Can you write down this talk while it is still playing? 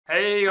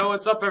Hey, yo,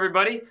 what's up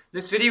everybody? In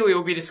this video we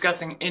will be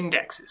discussing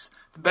indexes.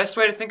 The best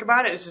way to think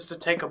about it is just to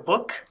take a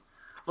book,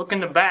 look in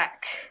the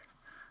back.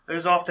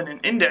 There's often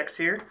an index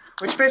here,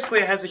 which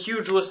basically has a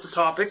huge list of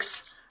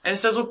topics, and it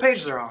says what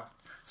page they're on.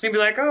 So you can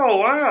be like, oh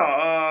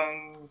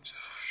wow,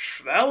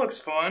 that looks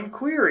fun,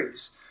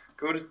 queries.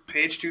 Go to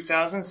page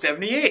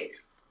 2078.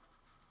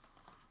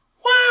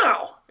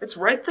 Wow, it's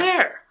right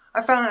there.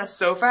 I found that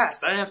so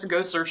fast, I didn't have to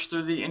go search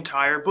through the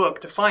entire book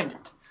to find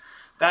it.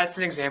 That's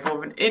an example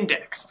of an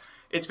index.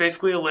 It's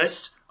basically a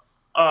list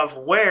of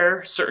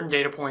where certain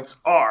data points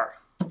are.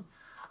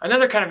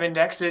 Another kind of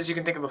index is you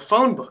can think of a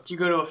phone book. You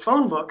go to a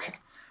phone book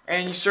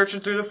and you search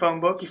it through the phone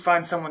book, you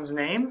find someone's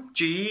name,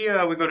 we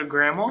go to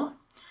grandma,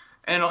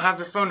 and it'll have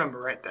their phone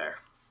number right there.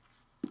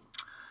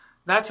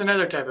 That's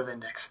another type of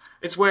index.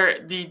 It's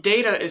where the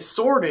data is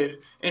sorted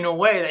in a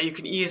way that you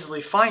can easily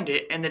find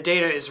it and the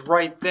data is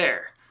right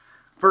there,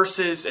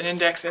 versus an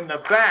index in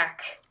the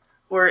back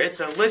where it's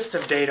a list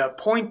of data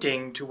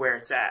pointing to where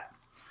it's at.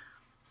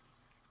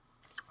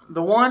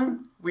 The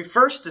one we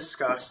first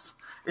discussed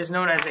is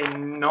known as a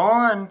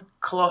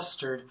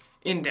non-clustered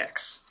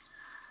index.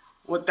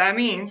 What that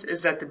means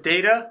is that the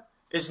data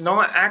is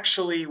not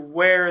actually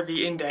where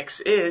the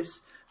index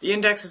is. The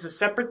index is a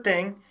separate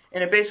thing,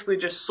 and it basically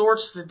just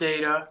sorts the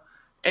data,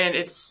 and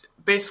it's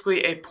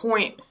basically a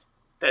point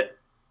that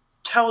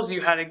tells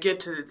you how to get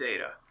to the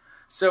data.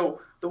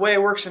 So the way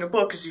it works in a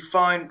book is you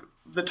find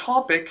the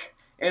topic,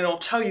 and it'll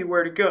tell you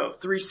where to go.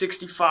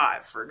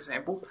 365, for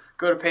example.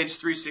 Go to page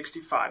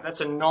 365.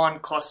 That's a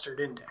non-clustered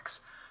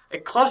index. A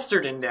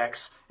clustered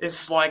index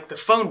is like the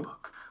phone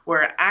book,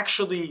 where it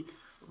actually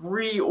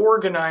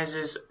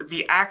reorganizes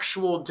the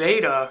actual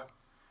data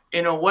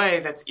in a way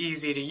that's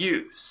easy to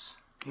use.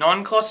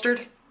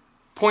 Non-clustered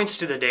points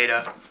to the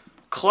data.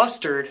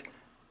 Clustered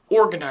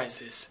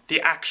organizes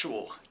the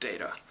actual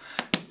data.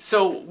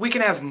 So we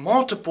can have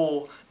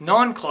multiple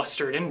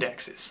non-clustered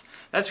indexes.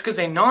 That's because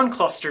a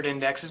non-clustered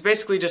index is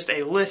basically just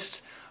a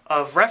list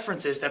of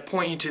references that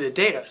point you to the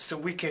data, so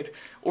we could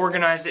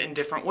organize it in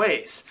different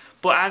ways.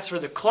 But as for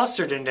the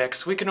clustered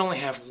index, we can only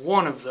have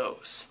one of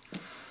those.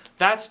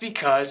 That's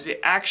because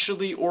it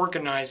actually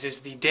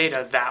organizes the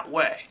data that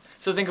way.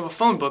 So think of a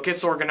phone book,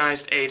 it's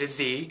organized A to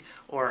Z,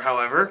 or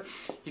however.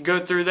 You go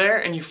through there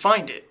and you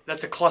find it.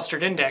 That's a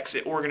clustered index,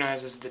 it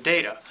organizes the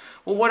data.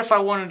 Well, what if I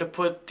wanted to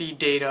put the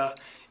data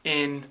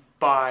in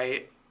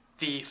by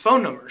the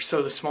phone number?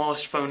 So the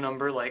smallest phone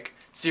number, like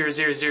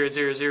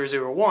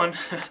 0000001,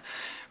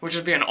 which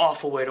would be an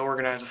awful way to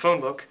organize a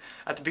phone book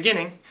at the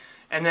beginning,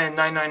 and then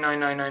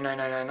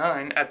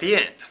 999999999 at the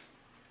end.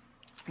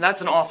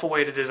 That's an awful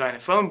way to design a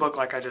phone book,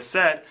 like I just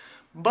said,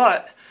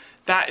 but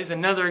that is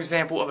another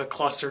example of a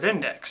clustered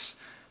index.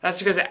 That's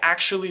because it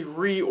actually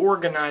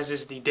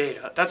reorganizes the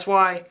data. That's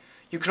why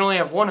you can only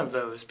have one of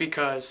those,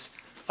 because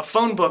a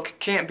phone book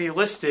can't be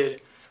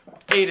listed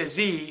A to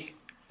Z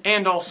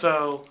and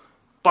also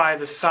by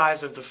the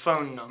size of the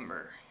phone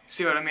number.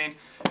 See what I mean?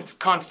 It's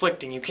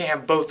conflicting. You can't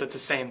have both at the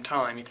same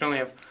time. You can only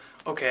have,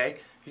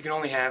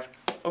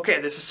 okay,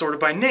 this is sorted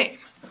by name.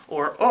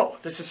 Or, oh,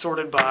 this is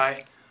sorted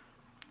by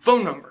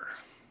phone number.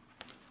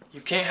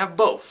 You can't have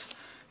both.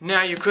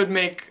 Now you could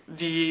make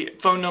the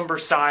phone number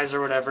size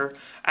or whatever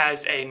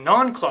as a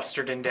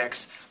non-clustered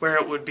index, where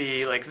it would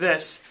be like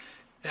this.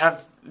 It'd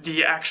have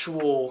the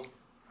actual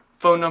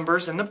phone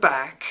numbers in the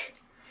back,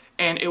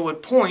 and it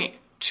would point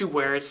to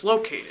where it's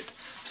located.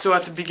 So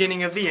at the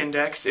beginning of the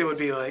index, it would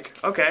be like,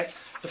 okay,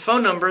 the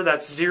phone number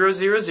that's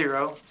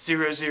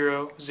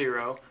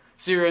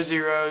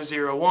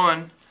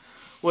 000000001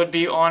 would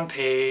be on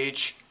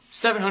page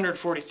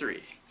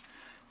 743.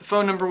 The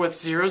phone number with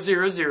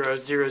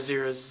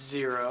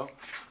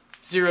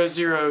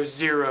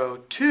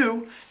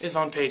 00000000002 is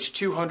on page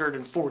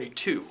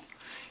 242.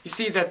 You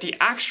see that the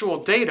actual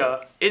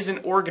data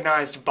isn't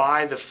organized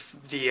by the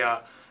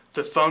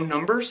phone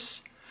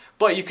numbers,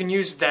 but you can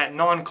use that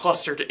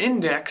non-clustered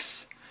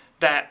index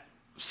that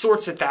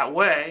sorts it that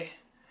way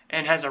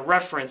and has a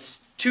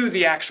reference to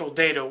the actual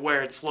data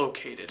where it's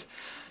located.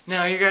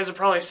 Now you guys are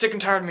probably sick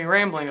and tired of me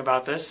rambling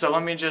about this, so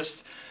let me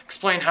just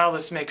explain how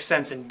this makes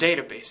sense in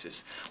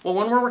databases. Well,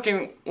 when we're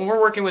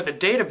working with a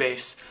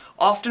database,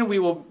 often we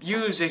will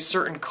use a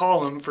certain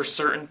column for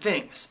certain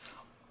things.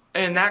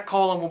 And that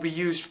column will be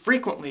used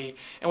frequently,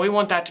 and we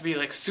want that to be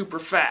like super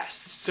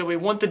fast. So we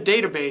want the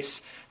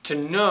database to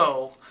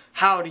know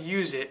how to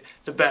use it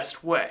the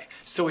best way.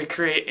 So we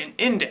create an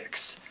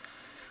index.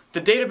 The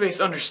database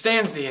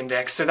understands the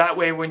index, so that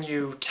way when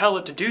you tell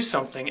it to do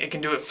something, it can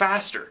do it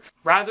faster,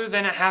 rather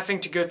than it having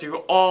to go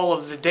through all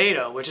of the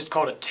data, which is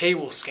called a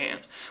table scan.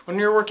 When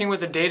you're working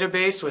with a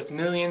database with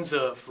millions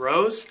of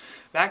rows,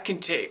 that can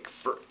take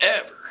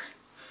forever.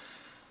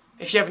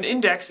 If you have an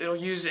index, it'll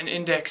use an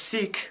index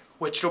seek,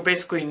 which will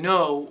basically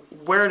know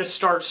where to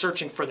start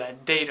searching for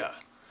that data.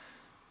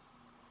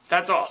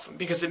 That's awesome,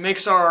 because it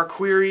makes our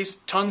queries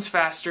tons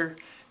faster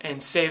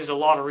and saves a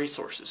lot of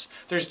resources.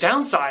 There's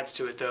downsides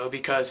to it though,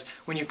 because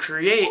when you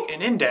create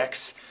an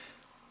index,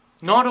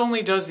 not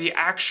only does the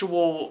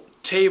actual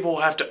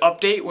table have to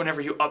update whenever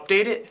you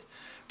update it,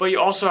 but you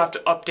also have to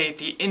update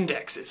the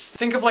indexes.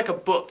 Think of like a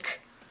book.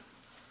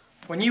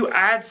 When you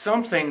add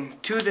something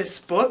to this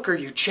book or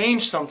you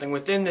change something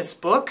within this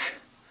book,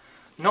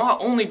 not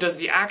only does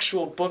the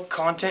actual book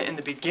content in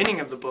the beginning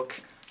of the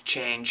book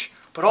change,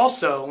 but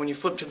also when you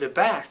flip to the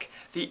back,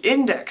 the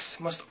index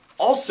must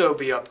also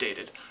be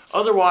updated.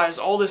 Otherwise,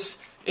 all this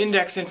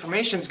index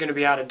information is going to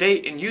be out of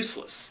date and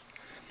useless.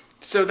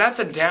 So that's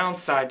a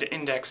downside to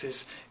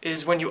indexes,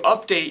 is when you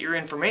update your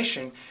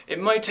information, it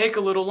might take a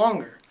little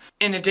longer.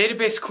 In a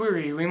database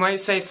query, we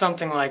might say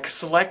something like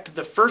select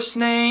the first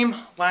name,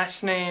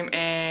 last name,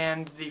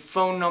 and the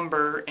phone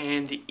number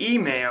and the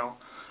email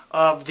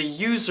of the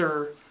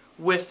user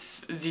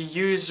with the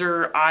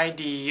user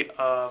ID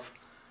of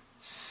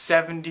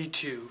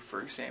 72,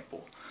 for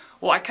example.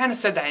 Well, I kind of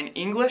said that in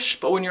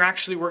English, but when you're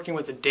actually working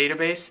with a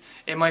database,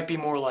 it might be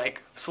more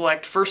like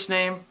select first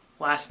name,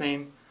 last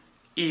name,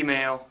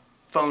 email,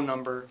 phone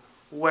number,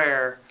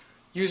 where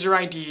user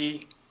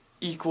ID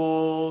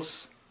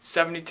equals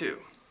 72.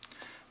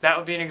 That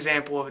would be an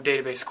example of a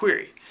database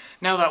query.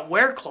 Now that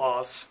where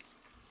clause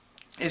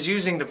is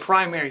using the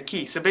primary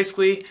key. So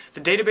basically,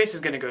 the database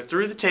is going to go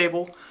through the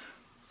table,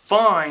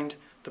 find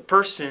the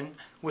person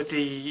with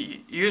the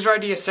user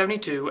ID of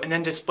 72, and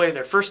then display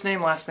their first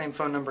name, last name,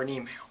 phone number, and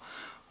email.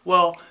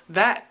 Well,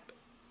 that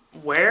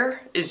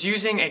where is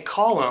using a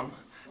column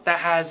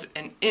that has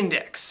an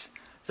index.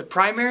 The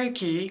primary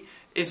key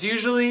is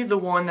usually the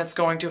one that's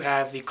going to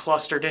have the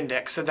clustered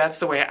index, so that's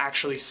the way it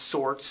actually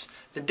sorts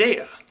the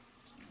data.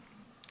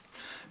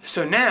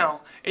 So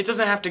now, it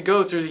doesn't have to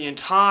go through the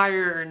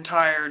entire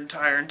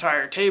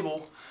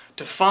table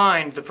to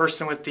find the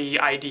person with the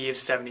ID of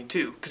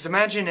 72. Because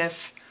imagine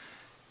if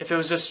it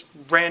was just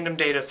random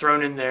data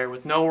thrown in there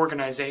with no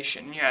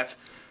organization. You have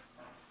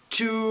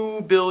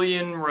 2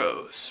 billion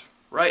rows,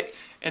 right?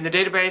 And the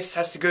database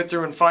has to go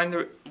through and find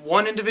the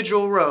one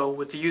individual row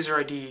with the user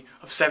ID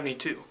of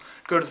 72.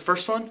 Go to the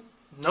first one,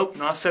 nope,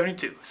 not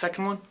 72.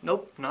 Second one,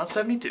 nope, not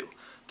 72.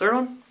 Third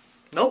one,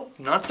 nope,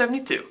 not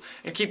 72.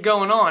 And keep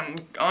going on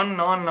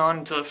and on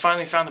until it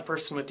finally found the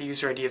person with the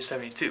user ID of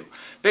 72.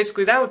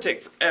 Basically, that would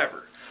take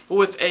forever. But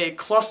with a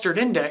clustered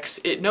index,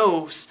 it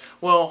knows,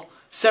 well,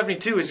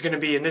 72 is going to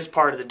be in this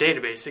part of the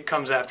database. It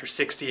comes after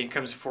 60 and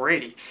comes before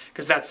 80,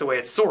 because that's the way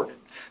it's sorted.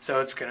 So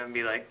it's going to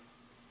be like,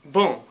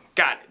 boom,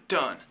 got it,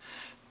 done.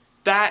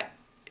 That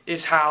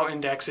is how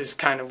indexes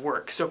kind of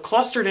work. So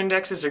clustered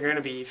indexes are going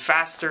to be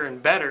faster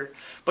and better,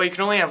 but you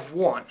can only have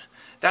one.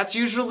 That's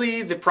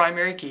usually the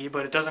primary key,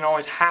 but it doesn't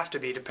always have to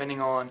be, depending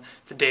on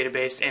the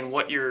database and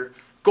what your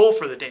goal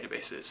for the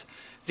database is.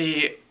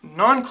 The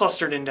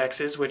non-clustered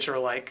indexes, which are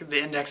like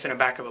the index in the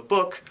back of a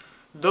book,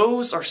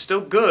 those are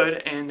still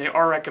good and they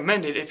are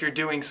recommended if you're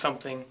doing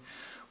something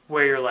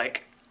where you're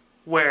like,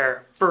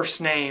 where first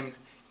name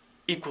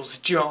equals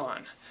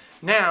John.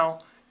 Now,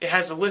 it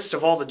has a list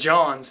of all the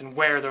Johns and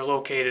where they're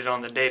located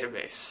on the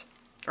database,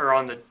 or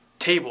on the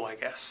table, I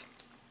guess.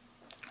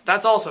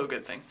 That's also a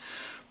good thing.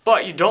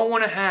 But you don't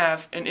want to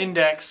have an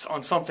index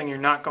on something you're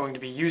not going to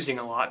be using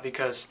a lot,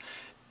 because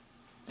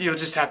you'll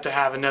just have to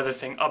have another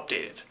thing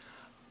updated.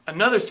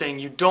 Another thing,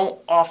 you don't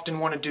often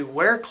want to do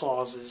where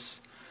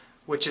clauses,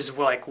 which is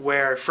like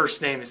where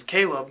first name is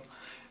Caleb,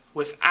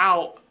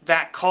 without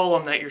that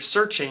column that you're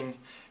searching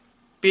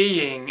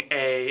being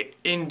a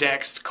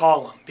indexed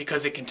column,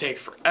 because it can take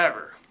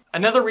forever.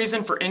 Another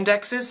reason for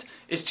indexes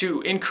is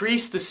to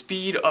increase the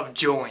speed of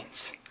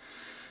joins.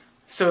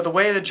 So the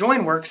way the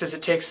join works is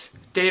it takes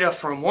data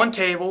from one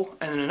table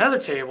and then another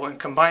table and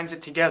combines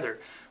it together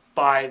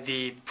by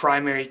the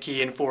primary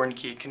key and foreign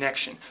key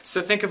connection.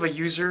 So think of a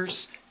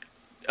users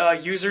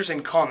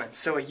and comments.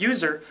 So a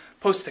user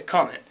posts a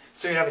comment.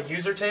 So you'd have a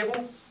user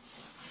table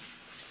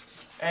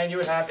and you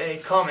would have a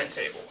comment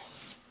table.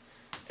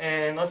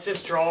 And let's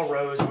just draw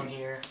rows on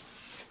here.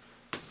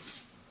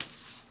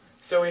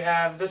 So we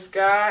have this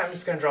guy. I'm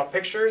just going to draw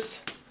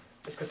pictures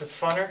just because it's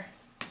funner.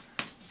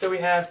 So we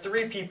have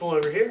 3 people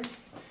over here.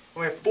 And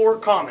we have 4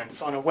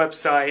 comments on a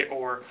website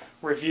or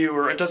review,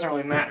 or it doesn't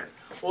really matter.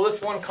 Well, this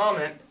one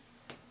comment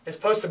is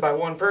posted by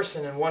one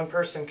person, and one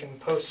person can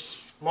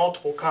post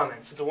multiple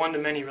comments. It's a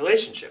one-to-many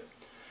relationship.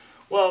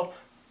 Well,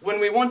 when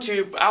we want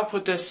to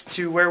output this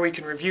to where we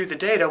can review the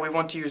data, we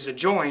want to use a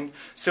join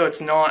so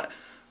it's not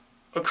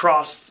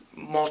across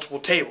multiple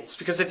tables.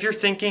 Because if you're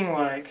thinking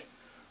like,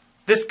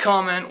 this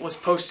comment was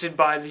posted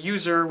by the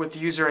user with the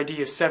user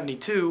ID of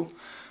 72,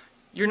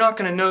 you're not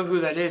going to know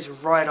who that is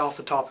right off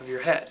the top of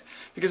your head,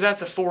 because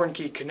that's a foreign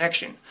key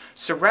connection.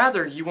 So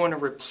rather, you want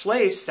to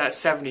replace that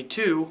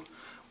 72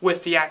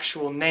 with the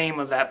actual name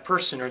of that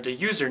person, or the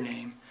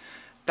username.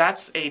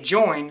 That's a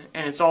join,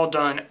 and it's all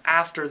done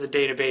after the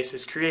database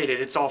is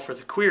created. It's all for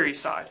the query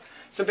side.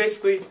 So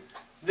basically,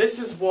 this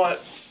is what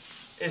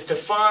is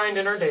defined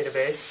in our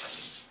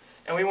database,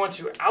 and we want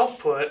to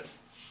output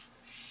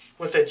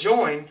with a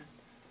join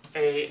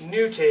a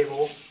new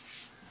table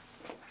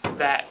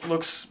that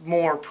looks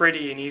more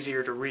pretty and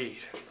easier to read.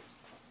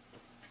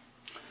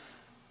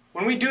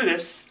 When we do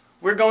this,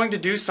 we're going to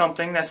do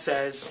something that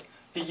says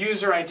the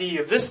user ID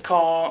of this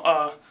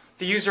the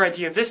user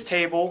ID of this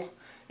table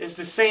is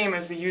the same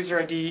as the user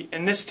ID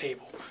in this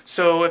table.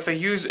 So if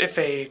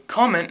a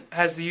comment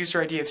has the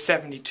user ID of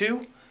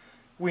 72,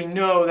 we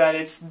know that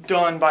it's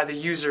done by the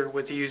user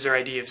with the user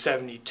ID of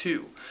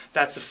 72.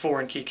 That's a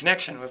foreign key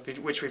connection,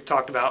 which we've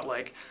talked about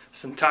like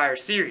this entire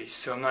series,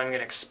 so I'm not even going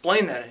to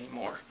explain that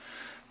anymore.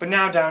 But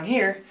now down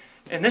here,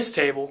 in this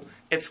table,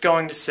 it's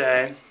going to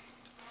say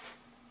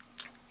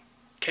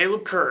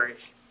Caleb Curry.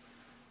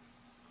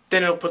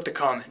 Then it'll put the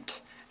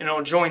comment, and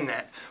it'll join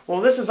that.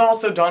 Well, this is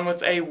also done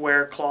with a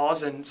where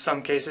clause in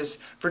some cases.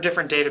 For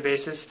different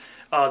databases,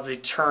 the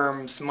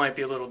terms might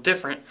be a little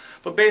different,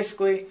 but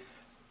basically,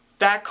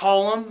 that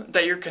column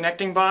that you're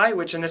connecting by,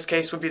 which in this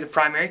case would be the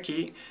primary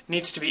key,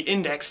 needs to be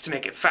indexed to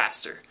make it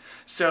faster.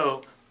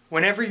 So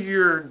whenever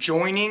you're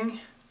joining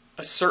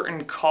a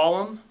certain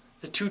column,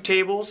 the two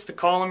tables, the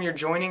column you're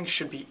joining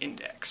should be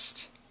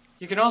indexed.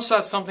 You can also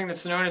have something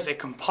that's known as a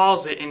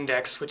composite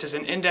index, which is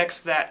an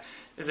index that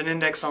is an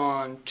index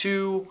on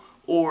two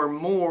or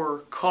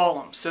more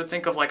columns. So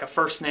think of like a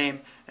first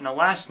name and a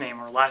last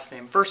name, or last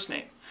name, first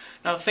name.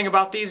 Now the thing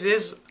about these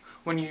is,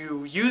 when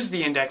you use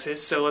the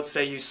indexes, so let's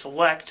say you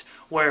select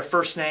where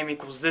first name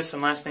equals this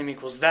and last name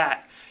equals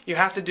that, you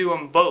have to do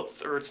them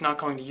both or it's not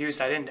going to use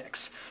that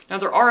index. Now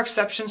there are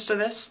exceptions to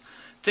this.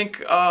 Think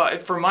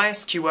for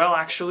MySQL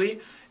actually,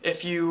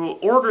 if you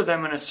order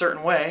them in a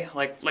certain way,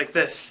 like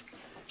this,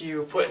 if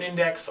you put an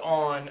index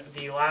on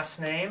the last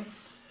name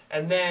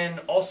and then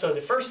also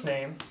the first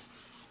name,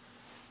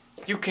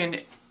 you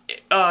can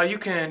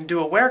do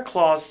a where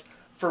clause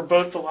for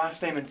both the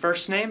last name and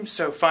first name,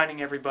 so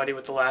finding everybody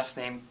with the last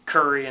name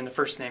Curry and the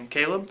first name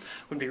Caleb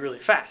would be really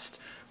fast.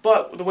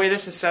 But the way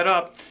this is set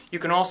up, you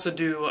can also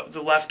do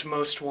the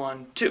leftmost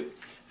one too.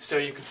 So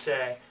you could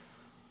say,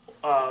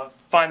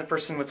 find the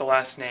person with the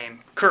last name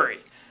Curry.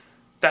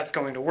 That's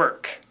going to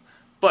work.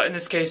 But in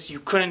this case, you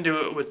couldn't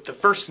do it with the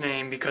first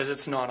name because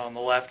it's not on the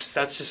left. So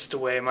that's just the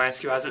way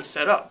MySQL has it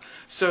set up.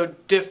 So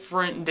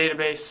different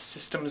database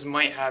systems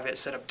might have it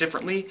set up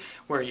differently,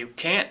 where you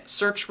can't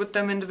search with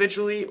them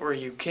individually, or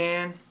you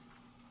can.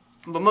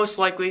 But most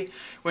likely,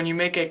 when you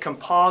make a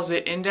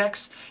composite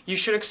index, you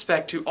should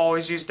expect to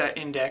always use that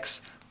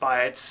index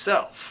by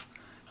itself.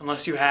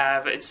 Unless you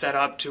have it set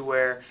up to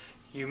where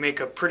you make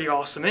a pretty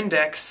awesome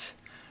index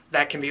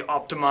that can be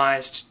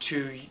optimized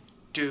to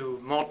do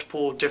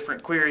multiple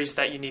different queries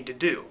that you need to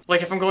do.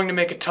 Like if I'm going to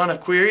make a ton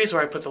of queries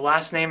where I put the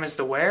last name as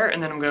the where,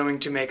 and then I'm going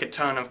to make a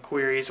ton of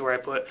queries where I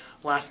put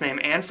last name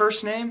and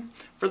first name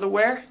for the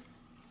where,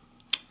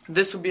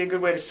 this would be a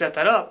good way to set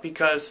that up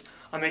because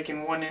I'm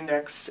making one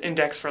index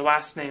for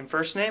last name,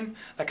 first name,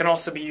 that can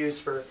also be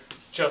used for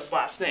just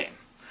last name.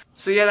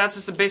 So yeah, that's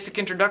just the basic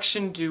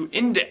introduction to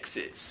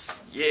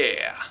indexes.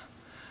 Yeah.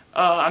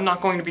 I'm not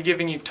going to be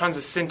giving you tons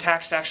of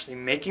syntax to actually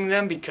making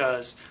them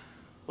because,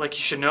 like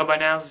you should know by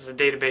now, this is a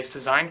database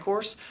design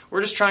course.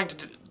 We're just trying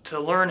to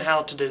learn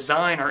how to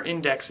design our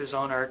indexes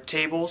on our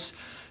tables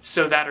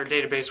so that our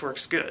database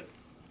works good.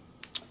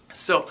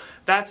 So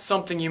that's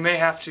something you may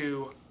have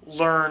to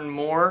learn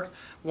more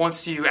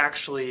once you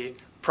actually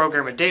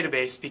program a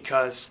database,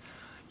 because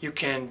you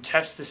can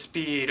test the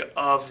speed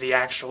of the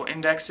actual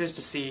indexes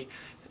to see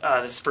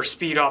this for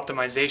speed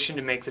optimization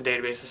to make the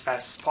database as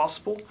fast as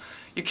possible.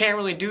 You can't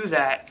really do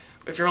that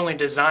if you're only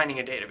designing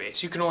a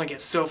database. You can only get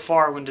so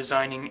far when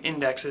designing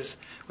indexes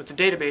with the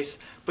database,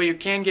 but you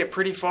can get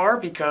pretty far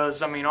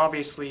because, I mean,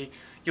 obviously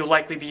you'll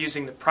likely be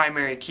using the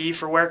primary key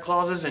for where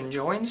clauses and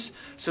joins,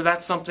 so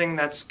that's something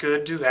that's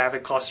good to have a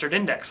clustered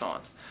index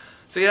on.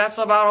 So yeah, that's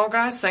about all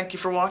guys. Thank you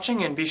for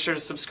watching and be sure to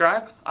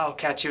subscribe. I'll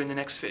catch you in the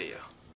next video.